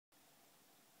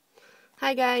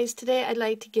Hi guys, today I'd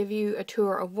like to give you a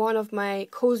tour of one of my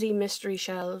cozy mystery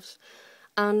shelves,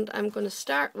 and I'm going to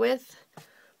start with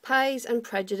Pies and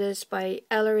Prejudice by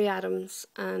Ellery Adams,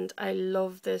 and I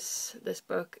love this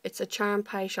book. It's a charm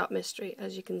pie shop mystery,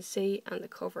 as you can see, and the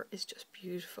cover is just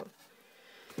beautiful.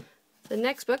 The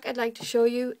next book I'd like to show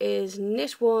you is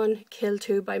Knit 1, Kill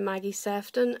 2 by Maggie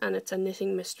Sefton, and it's a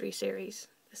knitting mystery series.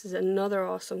 This is another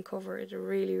awesome cover. It's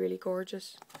really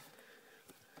gorgeous.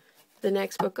 The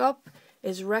next book up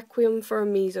is Requiem for a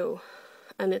Miso,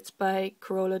 and it's by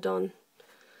Carola Dunn.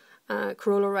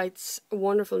 Carola writes a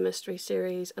wonderful mystery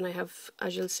series, and I have,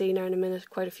 as you'll see now in a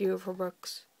minute, quite a few of her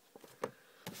books.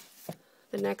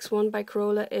 The next one by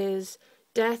Carola is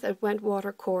Death at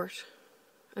Wentwater Court,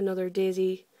 another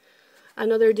Daisy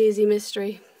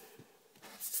mystery.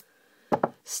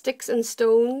 Sticks and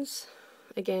Stones,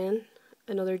 again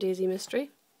another Daisy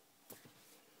mystery.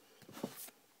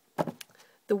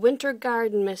 The Winter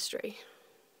Garden Mystery.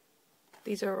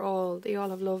 They all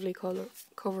have lovely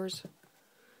covers.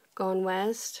 Gone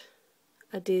West,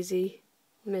 a Daisy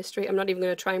mystery. I'm not even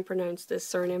going to try and pronounce this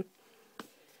surname.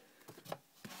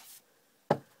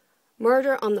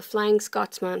 Murder on the Flying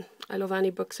Scotsman. I love any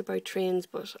books about trains,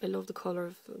 but I love the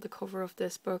cover of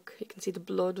this book. You can see the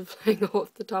blood flying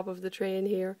off the top of the train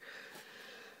here.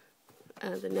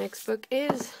 The next book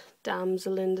is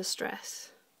Damsel in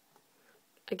Distress,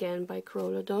 again by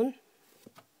Carola Dunn.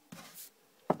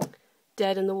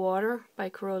 Dead in the Water by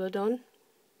Carola Dunn.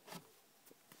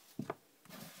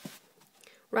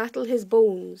 Rattle His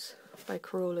Bones by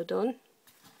Carola Dunn.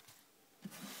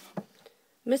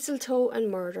 Mistletoe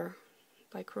and Murder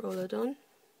by Carola Dunn.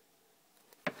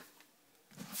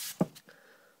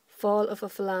 Fall of a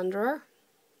Philanderer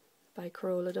by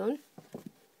Carola Dunn.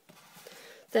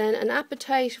 Then An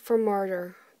Appetite for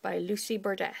Murder by Lucy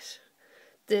Burdett.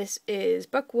 This is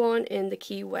book 1 in the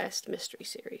Key West mystery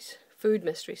series.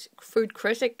 Food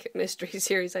critic mystery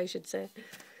series, I should say.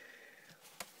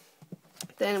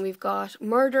 Then we've got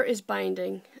Murder is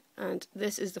Binding, and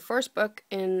this is the first book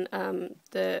in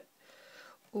the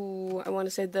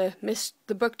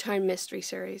Booktown mystery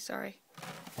series, sorry.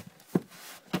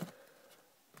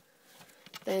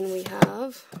 Then we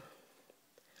have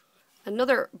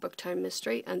another Booktown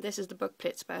mystery, and this is the book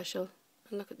plate special.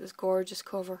 And look at this gorgeous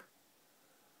cover.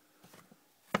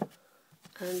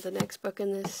 And the next book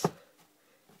in this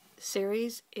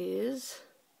series is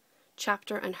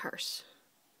Chapter and Hearse.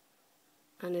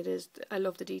 And I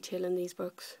love the detail in these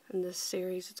books, in this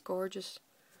series, it's gorgeous.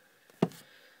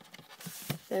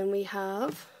 Then we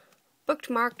have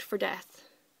Bookmarked for Death,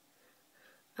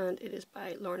 and it is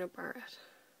by Lorna Barrett,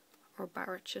 or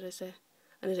Barrett should I say,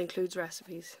 and it includes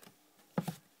recipes.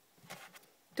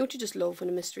 Don't you just love when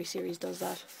a mystery series does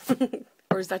that?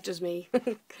 Or is that just me?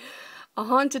 A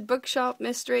Haunted Bookshop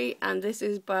Mystery, and this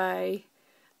is by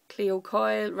Cleo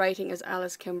Coyle, writing as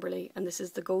Alice Kimberley, and this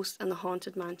is The Ghost and the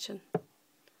Haunted Mansion.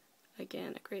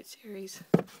 Again, a great series.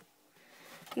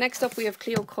 Next up we have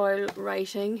Cleo Coyle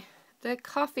writing the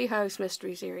Coffee House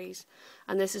Mystery Series,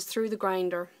 and this is Through the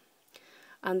Grinder.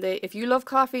 And if you love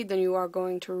coffee, then you are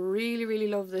going to really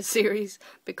love this series,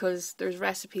 because there's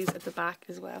recipes at the back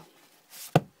as well.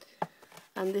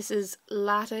 And this is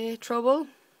Latte Trouble.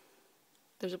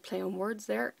 There's a play on words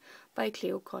there, by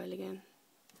Cleo Coyle again.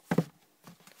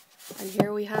 And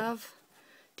here we have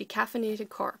Decaffeinated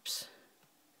Corpse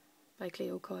by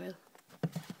Cleo Coyle.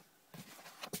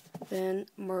 Then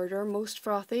Murder Most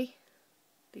Frothy.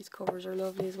 These covers are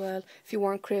lovely as well. If you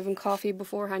weren't craving coffee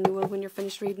beforehand, you will when you're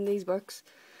finished reading these books.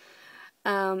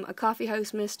 A Coffee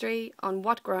House Mystery, On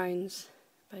What Grounds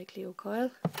by Cleo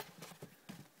Coyle.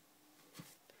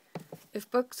 If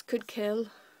Books Could Kill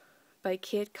by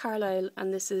Kate Carlisle,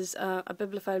 and this is a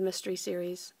bibliophile mystery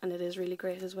series, and it is really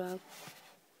great as well.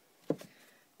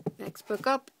 Next book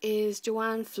up is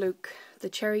Joanne Fluke, The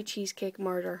Cherry Cheesecake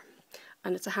Murder,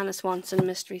 and it's a Hannah Swanson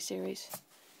mystery series.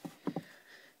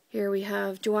 Here we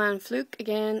have Joanne Fluke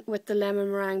again with The Lemon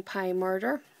Meringue Pie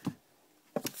Murder.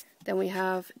 Then we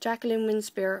have Jacqueline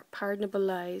Winspear, Pardonable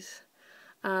Lies,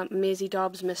 Maisie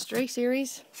Dobbs mystery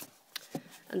series,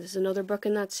 and there's another book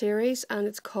in that series, and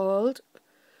it's called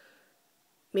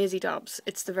Maisie Dobbs.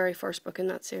 It's the very first book in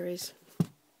that series.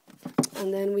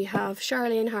 And then we have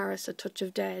Charlene Harris, A Touch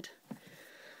of Dead.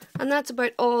 And that's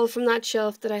about all from that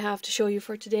shelf that I have to show you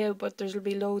for today, but there'll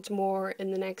be loads more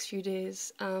in the next few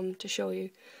days to show you.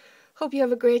 Hope you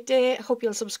have a great day. Hope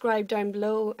you'll subscribe down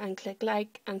below and click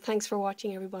like, and thanks for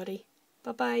watching everybody.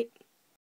 Bye bye.